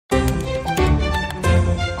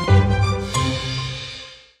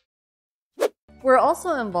We're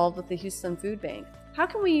also involved with the Houston Food Bank. How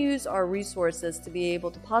can we use our resources to be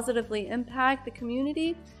able to positively impact the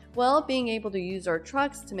community? Well, being able to use our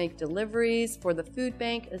trucks to make deliveries for the food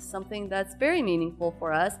bank is something that's very meaningful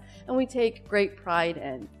for us and we take great pride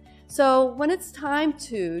in. So when it's time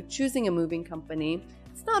to choosing a moving company,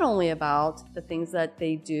 it's not only about the things that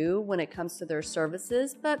they do when it comes to their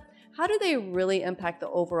services, but how do they really impact the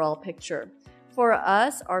overall picture? For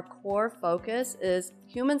us, our core focus is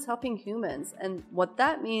humans helping humans, and what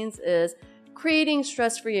that means is creating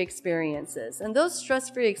stress-free experiences. And those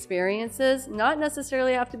stress-free experiences not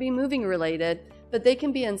necessarily have to be moving related, but they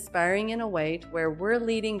can be inspiring in a way to where we're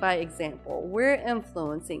leading by example, we're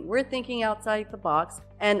influencing, we're thinking outside the box,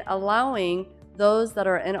 and allowing those that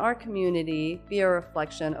are in our community be a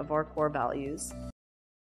reflection of our core values.